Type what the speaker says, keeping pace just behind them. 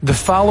The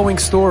following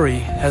story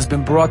has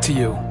been brought to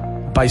you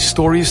by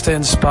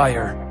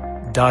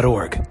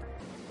StoriesToInspire.org.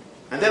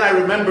 And then I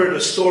remembered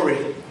a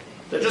story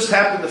that just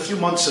happened a few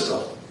months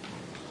ago.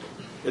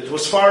 It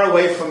was far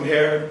away from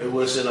here. It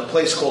was in a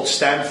place called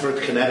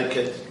Stamford,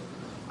 Connecticut.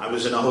 I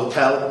was in a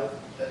hotel.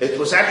 It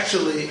was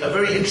actually a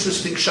very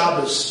interesting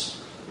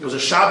Shabbos. It was a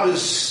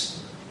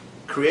Shabbos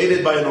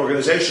created by an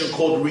organization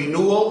called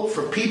Renewal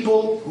for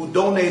people who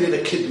donated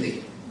a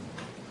kidney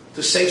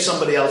to save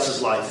somebody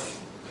else's life.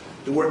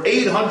 There were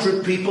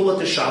 800 people at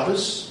the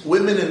Shabbos,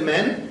 women and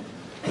men.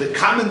 The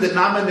common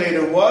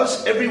denominator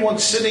was everyone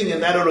sitting in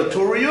that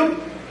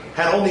auditorium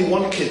had only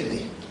one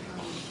kidney.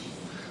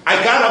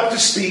 I got up to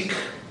speak,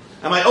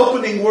 and my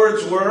opening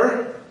words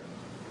were,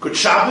 "Good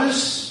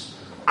Shabbos,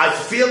 I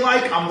feel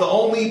like I'm the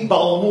only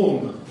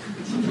Balmum."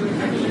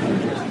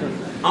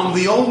 I'm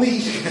the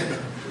only,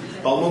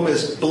 Balmum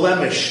is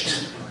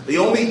blemished. The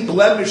only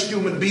blemished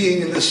human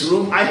being in this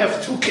room. I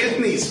have two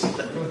kidneys.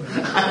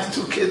 I have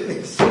two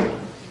kidneys.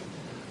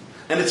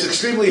 And it's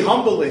extremely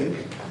humbling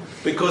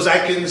because I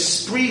can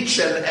preach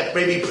and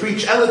maybe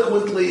preach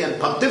eloquently and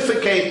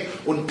pontificate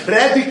and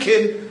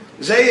prediken,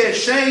 Zeh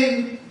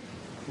Hashem,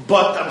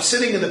 but I'm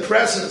sitting in the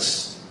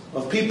presence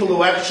of people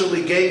who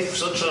actually gave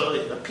such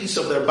a piece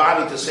of their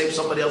body to save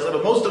somebody else.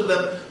 But most of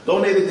them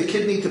donated the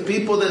kidney to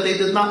people that they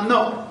did not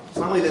know. It's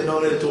not only they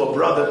donated to a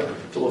brother,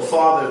 to a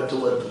father,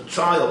 to a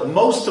child.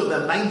 Most of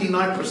them,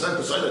 99%,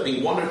 besides I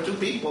think one or two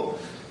people,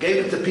 gave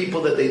it to people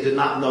that they did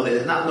not know. They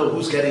did not know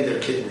who's getting their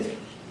kidney.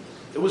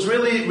 It was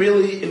really,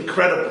 really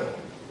incredible.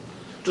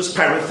 Just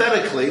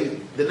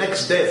parenthetically, the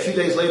next day, a few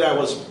days later, I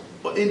was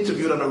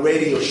interviewed on a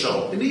radio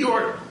show in New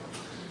York.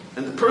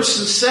 And the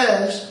person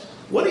says,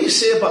 "What do you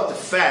say about the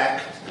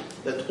fact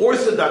that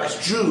Orthodox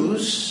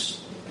Jews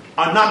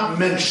are not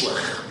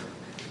menschlich?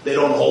 They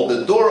don't hold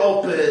the door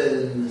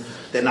open.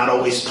 They're not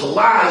always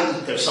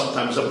polite. They're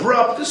sometimes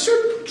abrupt. There's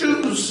certain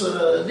Jews,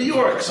 New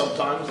York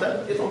sometimes,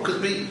 that,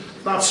 could be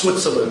not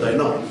Switzerland, I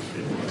know.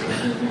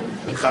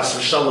 Chas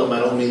v'shalom, I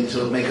don't mean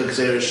to make a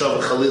gzeira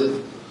shavah chalil.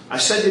 I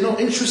said,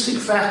 interesting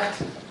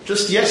fact.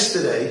 Just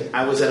yesterday,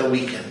 I was at a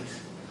weekend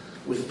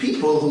with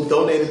people who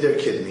donated their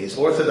kidneys,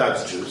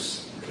 Orthodox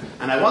Jews,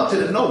 and I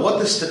wanted to know what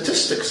the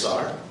statistics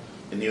are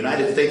in the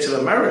United States of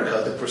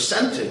America, the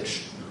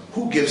percentage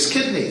who gives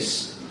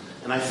kidneys.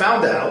 And I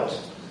found out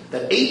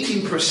that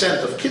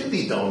 18% of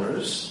kidney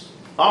donors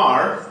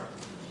are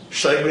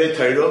Shomerei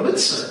Torah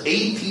Mitzvah.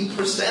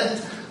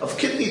 18% of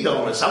kidney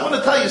donors. I want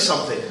to tell you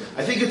something.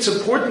 I think it's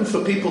important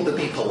for people to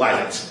be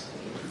polite.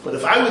 But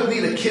if I would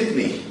need a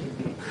kidney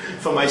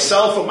for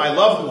myself or my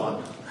loved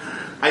one,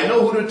 I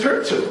know who to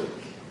turn to.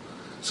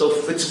 So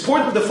it's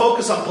important to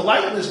focus on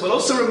politeness, but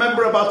also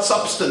remember about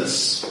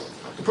substance.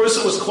 The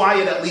person was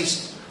quiet at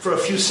least for a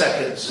few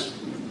seconds.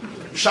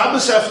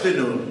 Shabbos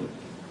afternoon,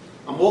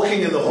 I'm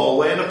walking in the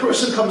hallway and a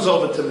person comes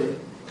over to me.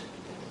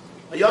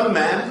 A young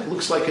man,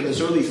 looks like in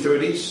his early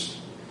 30s,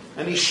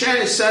 and he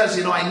says,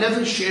 I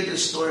never shared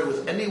this story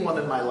with anyone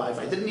in my life.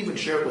 I didn't even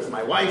share it with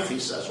my wife, he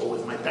says, or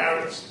with my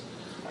parents,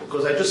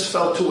 because I just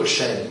felt too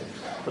ashamed.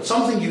 But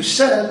something you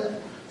said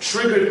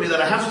triggered me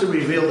that I have to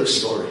reveal this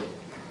story.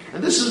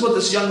 And this is what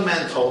this young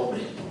man told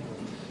me.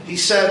 He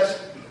said,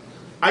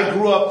 I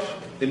grew up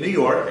in New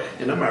York,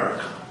 in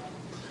America.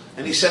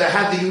 And he said, I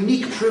had the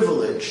unique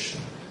privilege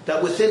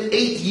that within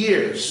 8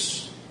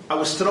 years, I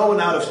was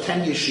thrown out of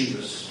 10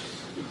 yeshivas.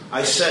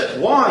 I said,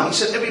 why? He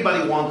said,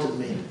 everybody wanted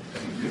me.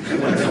 I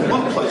went from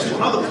one place to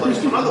another place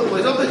to another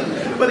place.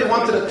 Everybody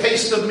wanted a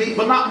taste of me,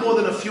 but not more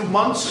than a few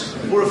months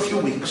or a few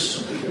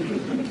weeks.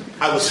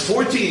 I was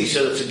 14, he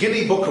said, it's a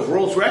Guinness Book of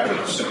World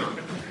Records. A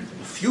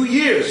few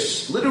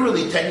years,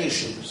 literally 10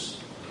 yeshivas.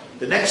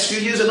 The next few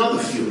years, another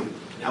few.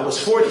 I was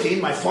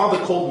 14, my father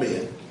called me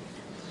in.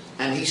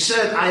 And he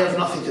said, I have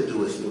nothing to do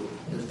with you.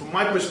 And from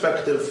my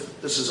perspective,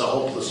 this is a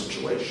hopeless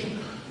situation.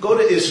 Go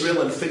to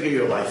Israel and figure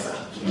your life out.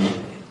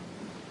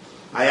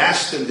 I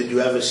asked him, did you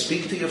ever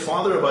speak to your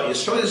father about your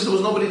story? He said, there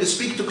was nobody to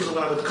speak to because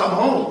when I would come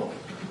home,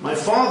 my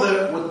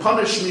father would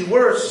punish me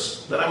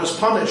worse than I was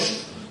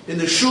punished in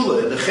the shul,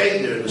 in the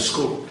cheder, in the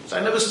school. So I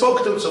never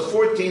spoke to him. So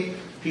 14,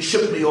 he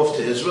shipped me off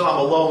to Israel. I'm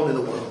alone in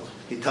the world.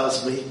 He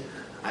tells me,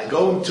 I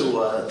go into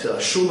a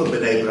shul in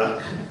Bnei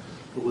Brak,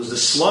 who was the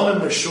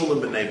Slonim shul in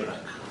Bnei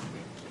Brak.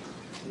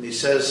 And he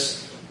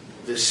says,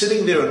 they're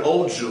sitting there an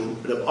old Jew,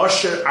 Reb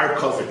Asher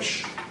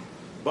Arkovich.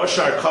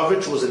 Asher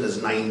Arkovich was in his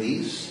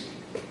 90s.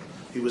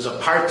 He was a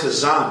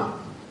partisan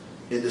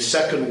in the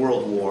Second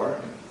World War.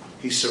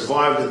 He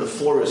survived in the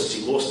forests.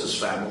 He lost his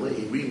family.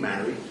 He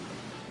remarried.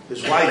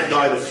 His wife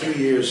died a few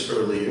years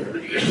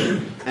earlier.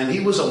 And he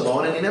was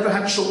alone, and he never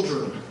had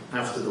children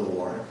after the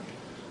war.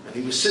 And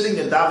he was sitting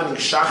and davening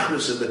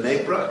Shachris in the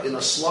Bnei Brak in a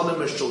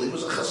Slonim shul. He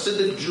was a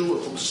Hasidic Jew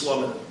from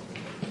Slonim.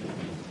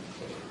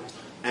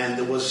 And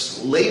it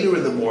was later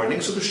in the morning,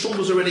 so the shul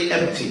was already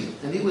empty.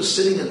 And he was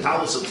sitting in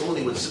Talis Atul,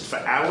 he would sit for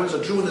hours, a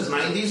Jew in his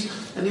 90s,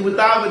 and he would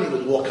daven, he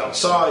would walk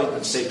outside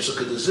and say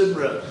Psukkah de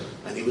Zimra,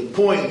 and he would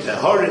point,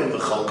 Harim,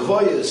 V'chal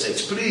Gvoyas,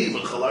 Eitzpri,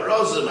 V'chal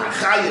Arozim,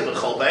 Hachayim,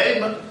 V'chal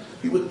Be'ema.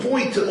 He would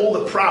point to all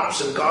the props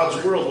in God's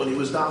world when he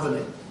was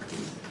davening.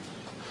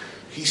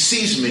 He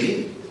sees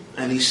me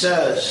and he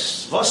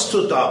says, "Was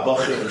tut da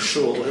bacher in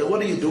shul?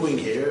 What are you doing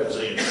here? As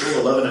in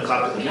shul, 11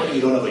 o'clock in the morning.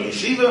 You don't have a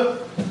yeshiva?"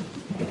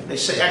 They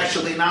say,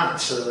 "Actually not.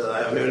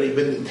 I've already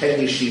been in 10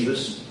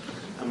 yeshivas,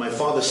 and my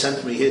father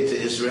sent me here to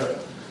Israel,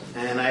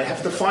 and I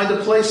have to find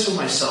a place for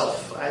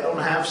myself. I don't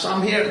have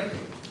some here."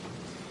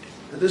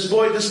 And this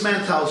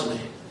man tells me,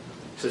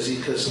 says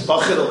because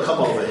Bachir will come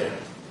over here.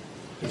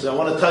 He says, "I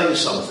want to tell you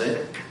something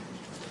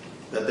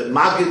that the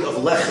Maggid of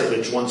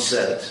Lechevich once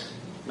said."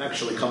 It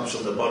actually comes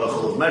from the Baruch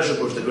of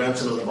Mezhebush, the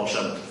grandson of the Baal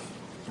Shem Tov.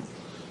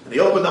 And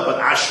he opened up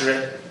an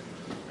Ashrei,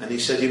 and he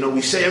said,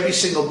 we say every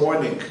single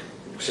morning,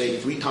 we say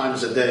 3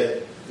 times a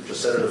day, we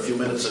just said it a few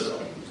minutes ago,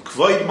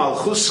 Kvoid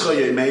Malchuscha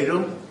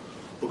Yemeru,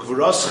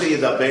 Ukvuroscha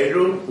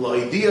Yedaberu,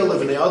 Loidia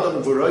Levnei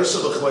Adam Gvuroisa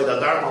V'Kvoid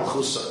Adar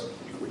Malchusa,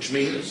 which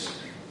means,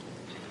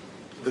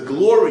 the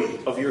glory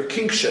of your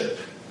kingship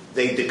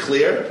they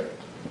declare,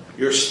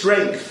 your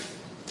strength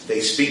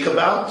they speak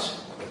about,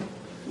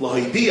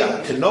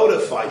 Lohidia, to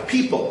notify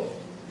people,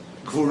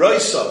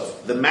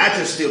 Gvuroisav, the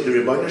majesty of the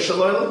Rebbeinu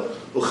Shalom,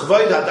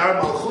 Uchvoid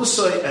Hadar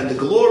Malchusay, and the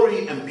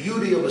glory and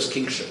beauty of his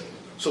kingship.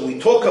 So we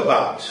talk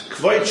about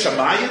Kvoid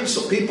Shamayim,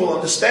 so people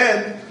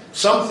understand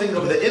something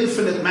of the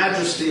infinite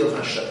majesty of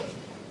Hashem.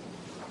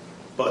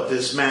 But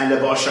this man,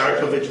 Abba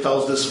Sharkovich,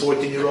 tells this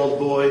 14-year-old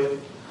boy,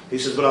 he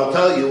says, "But I'll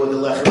tell you what the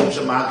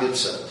Lechevich Maggid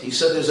said." He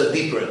said there's a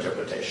deeper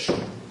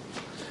interpretation.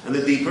 And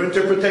the deeper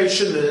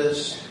interpretation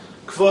is,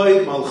 why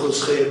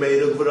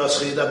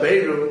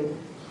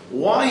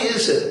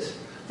is it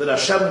that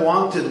Hashem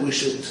wanted we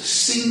should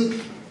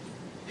sing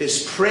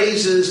His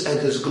praises and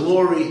His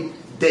glory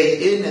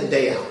day in and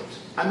day out?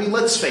 I mean,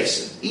 let's face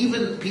it,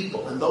 even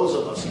people and those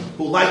of us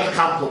who like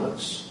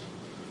compliments.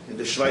 In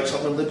the Schweiz,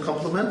 haben wir lieb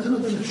Komplimenten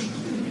oder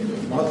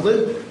nicht? Not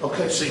lieb?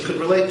 Okay, so you could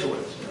relate to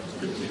it.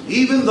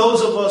 Even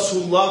those of us who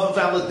love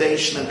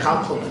validation and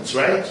compliments,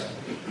 right?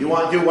 You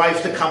want your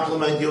wife to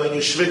compliment you, and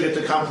your shviger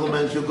to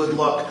compliment you, good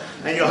luck,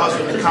 and your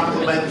husband to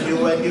compliment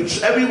you, and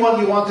everyone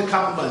you want to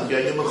compliment you,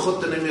 and your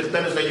mechutin and your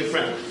tennis and your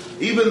friend.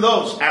 Even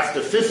those,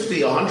 after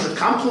 50, 100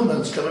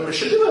 compliments, you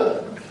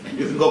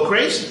can go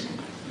crazy.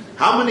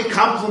 How many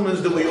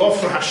compliments do we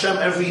offer Hashem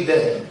every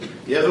day?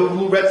 You ever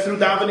read through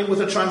davening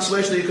with a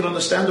translation that you can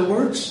understand the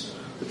words?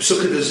 The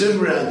Psukkah de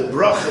Zimra, and the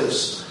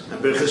brachas, and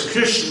Birchas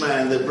Krishma,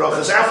 and the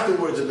brachas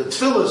afterwards, and the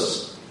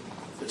tefillas.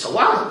 It's a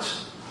lot.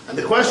 And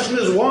the question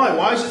is why?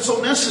 Why is it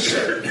so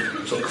necessary?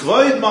 So,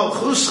 Kvoid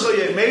Malchuscha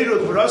Yemeru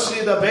Gvuroscha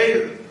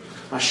Yedaberu.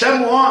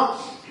 Hashem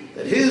wants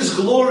that His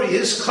glory,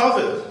 His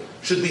kavod,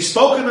 should be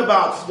spoken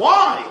about.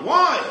 Why?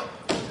 Why?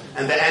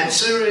 And the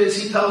answer is,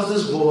 he tells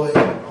this boy,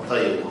 I'll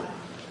tell you why.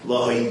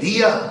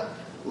 Lohidia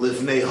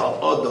livnei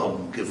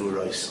ha'adam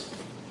gevuraisa.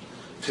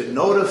 To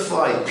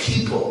notify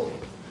people,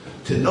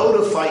 to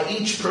notify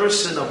each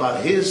person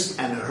about his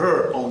and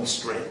her own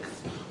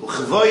strength.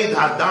 Uchvoid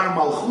hadar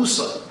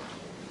malchusa.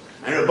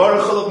 And Rebbe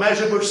Baruch of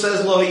Mezhebush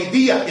says,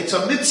 Lohidia, it's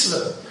a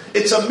mitzvah.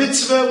 It's a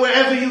mitzvah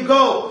wherever you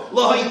go.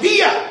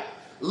 Lohidia,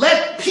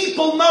 let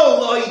people know.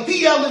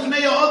 Lohidia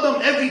livnei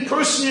ha'adam, every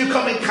person you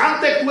come in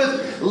contact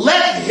with,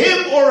 let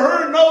him or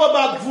her know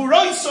about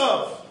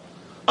gvuroisav,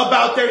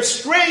 about their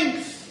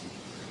strength,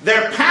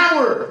 their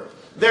power,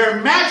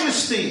 their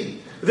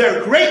majesty,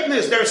 their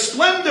greatness, their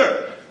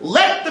splendor.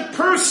 Let the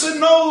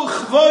person know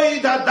chvoid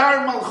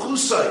hadar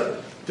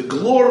malchusay, the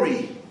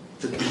glory,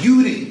 the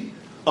beauty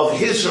of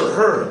his or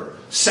her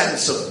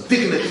sense of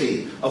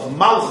dignity, of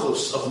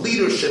malchus, of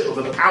leadership, of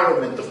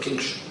empowerment, of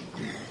kingship.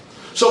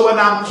 So when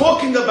I'm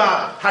talking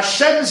about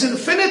Hashem's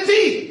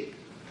infinity,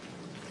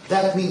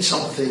 that means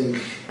something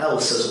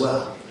else as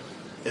well.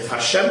 If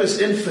Hashem is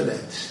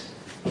infinite,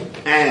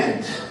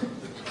 and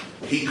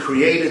He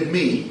created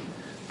me,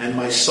 and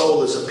my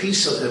soul is a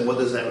piece of Him, what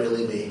does that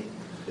really mean?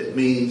 It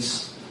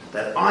means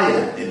that I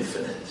am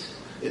infinite.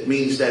 It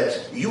means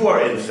that you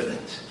are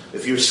infinite.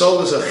 If your soul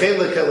is a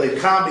chelik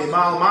elekam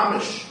imal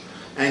mamish,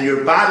 and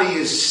your body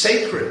is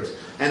sacred,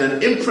 and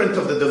an imprint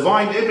of the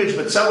divine image,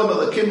 B'Tselem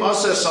Elokim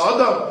Aseh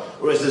Adam,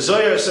 or as the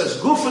Zohar says,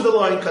 Gufa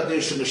D'Loin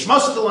Kaddish,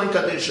 Nishmas D'Loin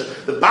Kaddish,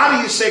 the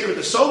body is sacred,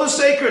 the soul is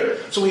sacred.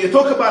 So when you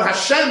talk about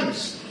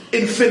Hashem's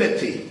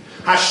infinity,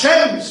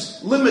 Hashem's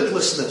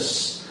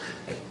limitlessness,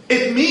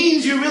 it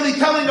means you're really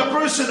telling a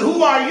person,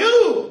 who are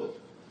you?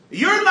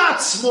 You're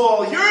not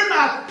small, you're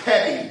not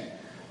petty,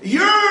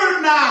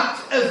 you're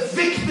not a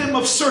victim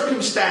of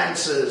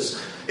circumstances.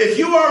 If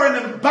you are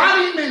an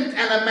embodiment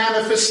and a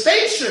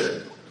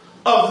manifestation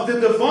of the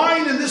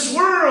divine in this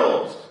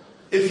world,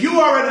 if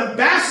you are an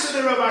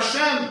ambassador of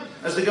Hashem,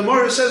 as the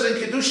Gemara says in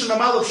Kiddushin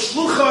Amalef,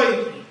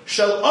 Shluchai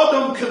Shel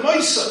Adam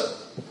Kemoisa,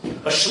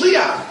 a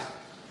shliach,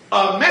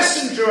 a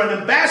messenger,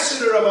 an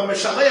ambassador of a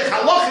Meshalech,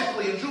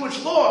 halachically in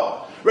Jewish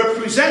law,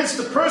 represents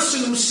the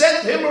person who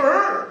sent him or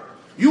her.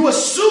 You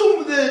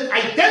assume the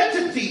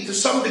identity to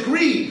some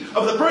degree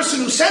of the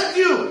person who sent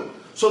you,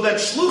 so that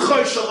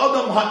Shluchai Shel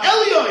Adam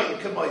Ha'elyon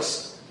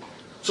Kemoisa.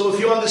 So if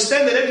you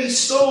understand that every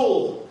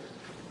soul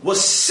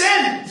was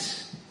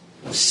sent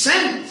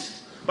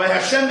by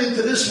Hashem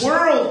into this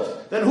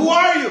world, then who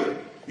are you?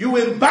 You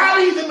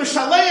embody the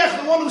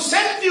Mishaleach, the one who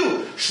sent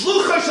you.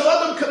 Shlucha shel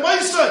Adam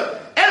k'moisod.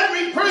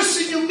 Every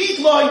person you meet,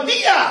 lo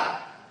idea.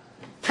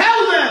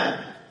 Tell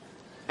them.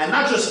 And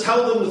not just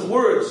tell them with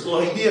words.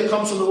 Lo idea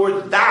comes from the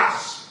word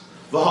das.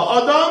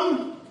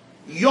 V'ha'adam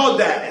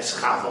yoda es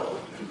chavo.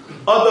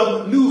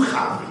 Adam knew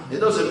Chava. It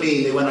doesn't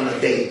mean they went on a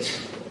date.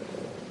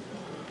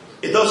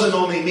 It doesn't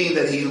only mean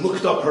that he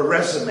looked up her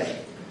resume.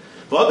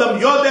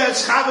 Adam yoda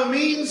es chava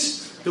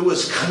means there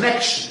was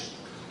connection.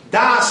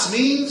 Das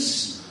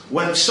means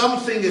when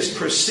something is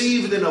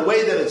perceived in a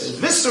way that it's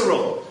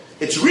visceral,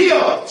 it's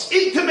real, it's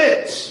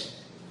intimate.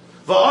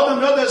 Adam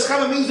yoda es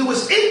chava means there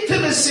was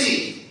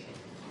intimacy,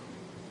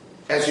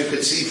 as you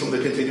could see from the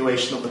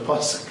continuation of the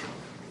pasuk.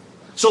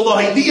 So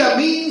Lohidia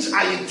means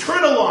I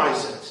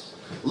internalize it.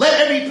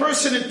 Let every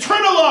person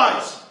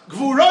internalize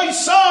Gvuroi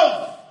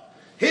Sav,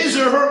 his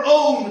or her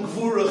own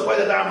Gvura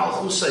Chvedadar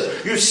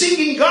Malchusay. You're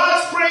singing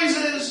God's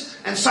praises,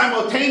 and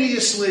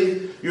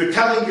simultaneously you're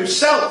telling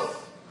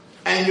yourself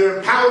and you're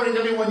empowering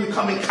everyone you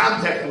come in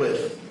contact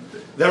with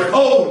their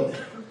own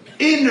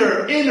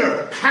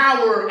inner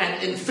power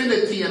and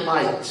infinity and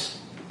light.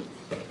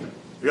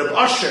 Reb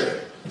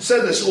Asher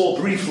said this all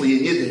briefly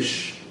in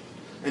Yiddish,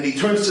 and he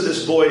turns to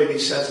this boy and he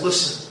says,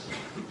 listen,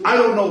 I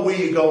don't know where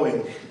you're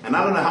going, and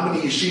I don't know how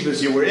many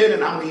yeshivas you were in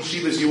and how many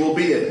yeshivas you will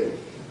be in.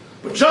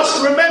 But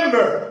just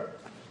remember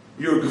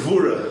your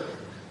Gvura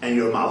and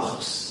your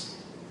Malchus.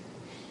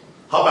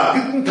 Haba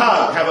guten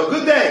Tag, have a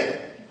good day.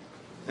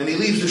 And he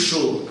leaves the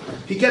shul.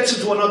 He gets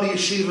into another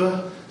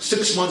yeshiva.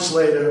 6 months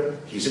later,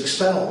 he's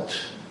expelled.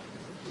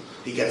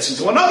 He gets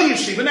into another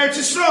yeshiva in Eretz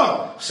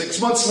Yisrael.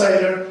 6 months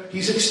later,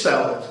 he's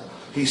expelled.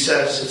 He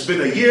says, it's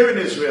been a year in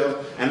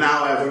Israel, and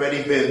now I've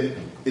already been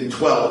in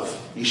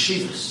 12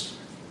 yeshivas.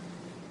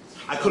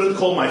 I couldn't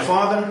call my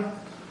father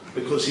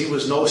because he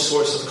was no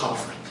source of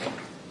comfort.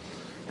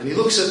 And he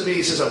looks at me,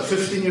 he says, I'm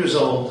 15 years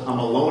old, I'm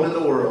alone in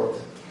the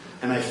world,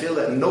 and I feel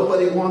that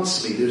nobody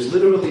wants me. There's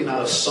literally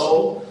not a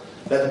soul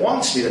that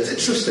wants me, that's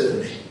interested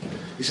in me.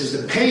 He says,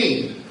 the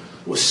pain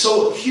was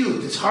so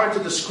acute, it's hard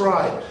to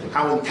describe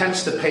how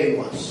intense the pain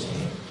was.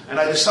 And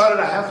I decided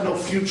I have no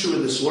future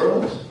in this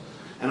world,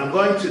 and I'm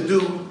going to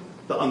do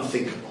the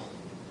unthinkable.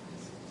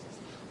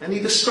 And he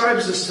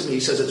describes this to me.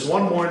 He says, it's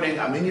one morning,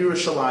 I'm in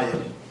Yerushalayim,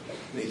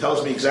 and he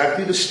tells me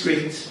exactly the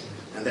street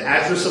and the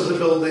address of the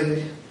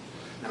building.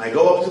 And I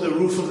go up to the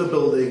roof of the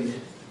building.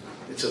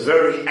 It's a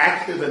very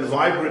active and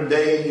vibrant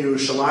day in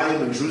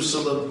Yerushalayim and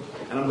Jerusalem.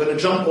 And I'm going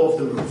to jump off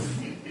the roof.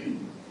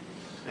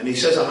 And he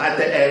says, I'm at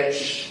the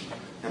edge.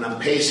 And I'm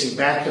pacing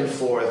back and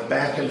forth,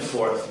 back and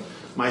forth.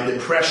 My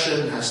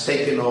depression has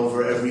taken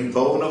over every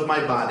bone of my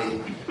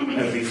body,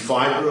 every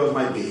fiber of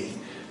my being.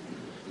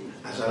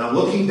 As I'm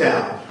looking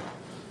down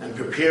and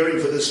preparing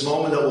for this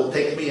moment that will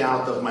take me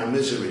out of my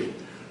misery,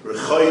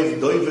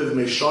 Rechoiv Doiviv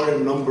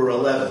Mesharim number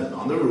 11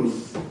 on the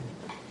roof,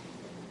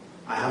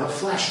 I have a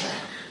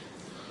flashback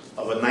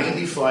of a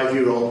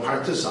 95-year-old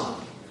partisan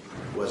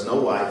who has no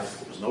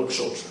wife, who has no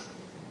children,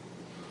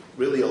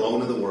 really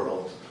alone in the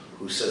world,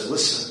 who says,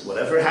 listen,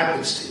 whatever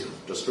happens to you,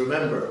 just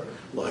remember,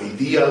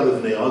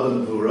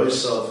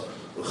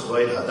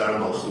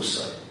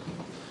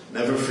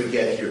 never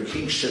forget your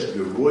kingship,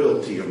 your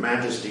royalty, your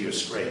majesty, your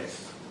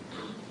strength.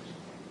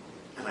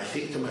 And I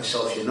think to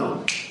myself,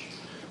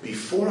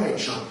 before I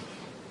jump,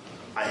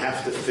 I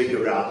have to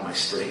figure out my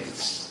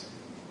strengths.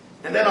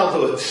 And then I'll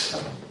do it.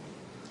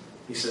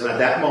 He said, at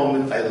that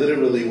moment, I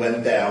literally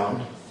went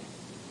down.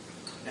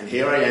 And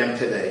here I am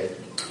today,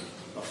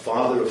 a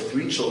father of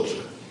 3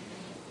 children,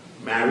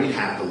 married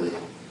happily,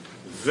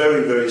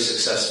 very, very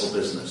successful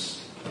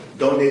business,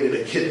 donated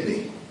a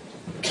kidney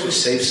to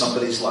save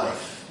somebody's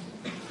life.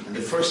 And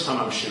the first time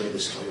I'm sharing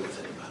this story with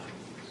anybody,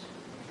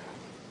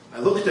 I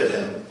looked at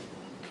him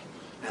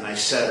and I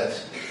said,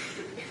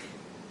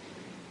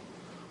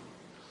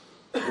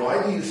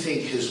 why do you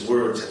think his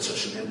words had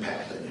such an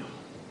impact on you?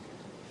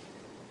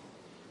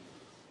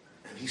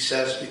 And he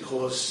says,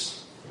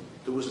 because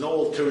there was no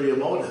ulterior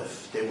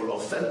motive. They were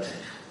authentic.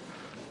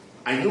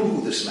 I knew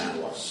who this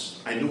man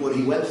was. I knew what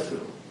he went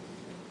through.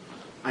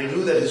 I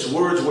knew that his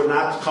words were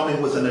not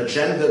coming with an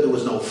agenda. There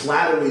was no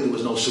flattery. There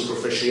was no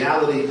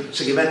superficiality.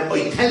 So given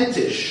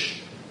authentisch,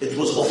 it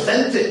was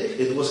authentic.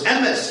 It was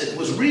emes. It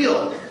was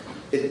real.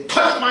 It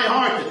touched my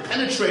heart. It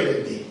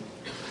penetrated me.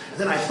 And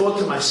then I thought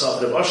to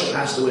myself, Rav Asher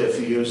passed away a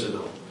few years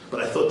ago,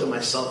 but I thought to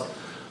myself,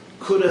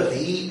 could have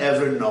he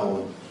ever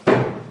known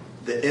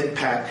the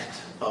impact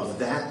of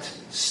that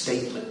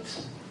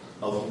statement,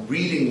 of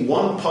reading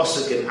one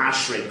pasuk in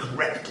Ashrei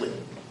correctly?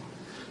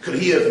 Could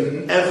he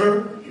have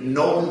ever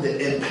known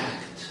the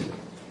impact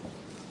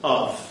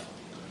of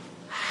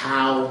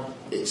how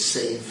it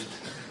saved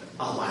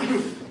a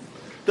life?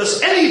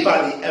 Does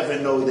anybody ever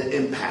know the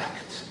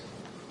impact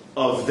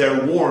of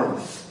their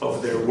warmth,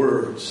 of their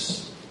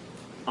words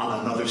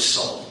on another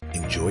soul?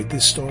 Enjoyed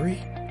this story?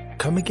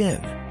 Come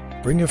again.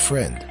 Bring a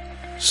friend.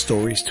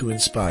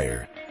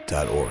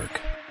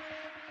 StoriesToInspire.org